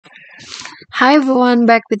Hi everyone,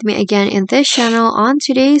 back with me again in this channel. On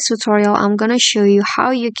today's tutorial, I'm gonna show you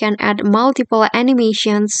how you can add multiple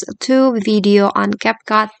animations to video on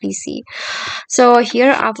CapCut PC. So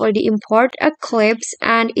here I've already imported a clips,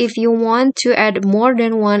 and if you want to add more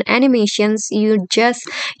than one animations, you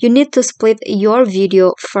need to split your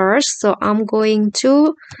video first. So I'm going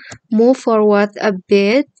to move forward a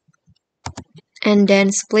bit and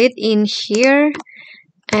then split in here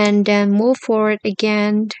and then move forward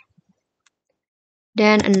again,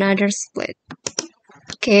 then another split.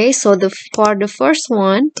 Okay, so for the first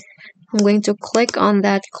one, I'm going to click on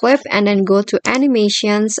that clip and then go to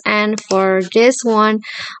animations, and for this one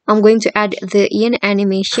I'm going to add the in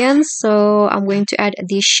animations. So I'm going to add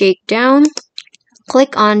the shakedown.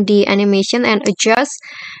 Click on the animation and adjust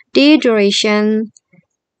the duration,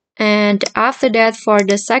 and after that, for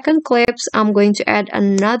the second clips, I'm going to add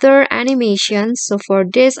another animation. So for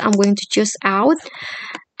this, I'm going to choose out,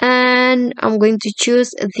 and I'm going to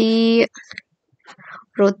choose the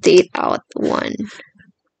rotate out one.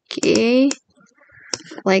 Okay,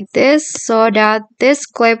 like this, so that this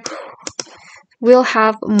clip will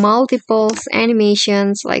have multiple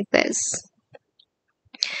animations like this.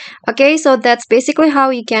 Okay, so that's basically how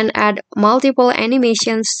you can add multiple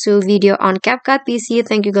animations to video on CapCut PC.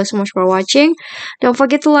 Thank you guys so much for watching. Don't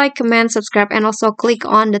forget to like, comment, subscribe, and also click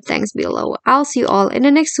on the thanks below. I'll see you all in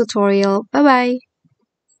the next tutorial. Bye bye.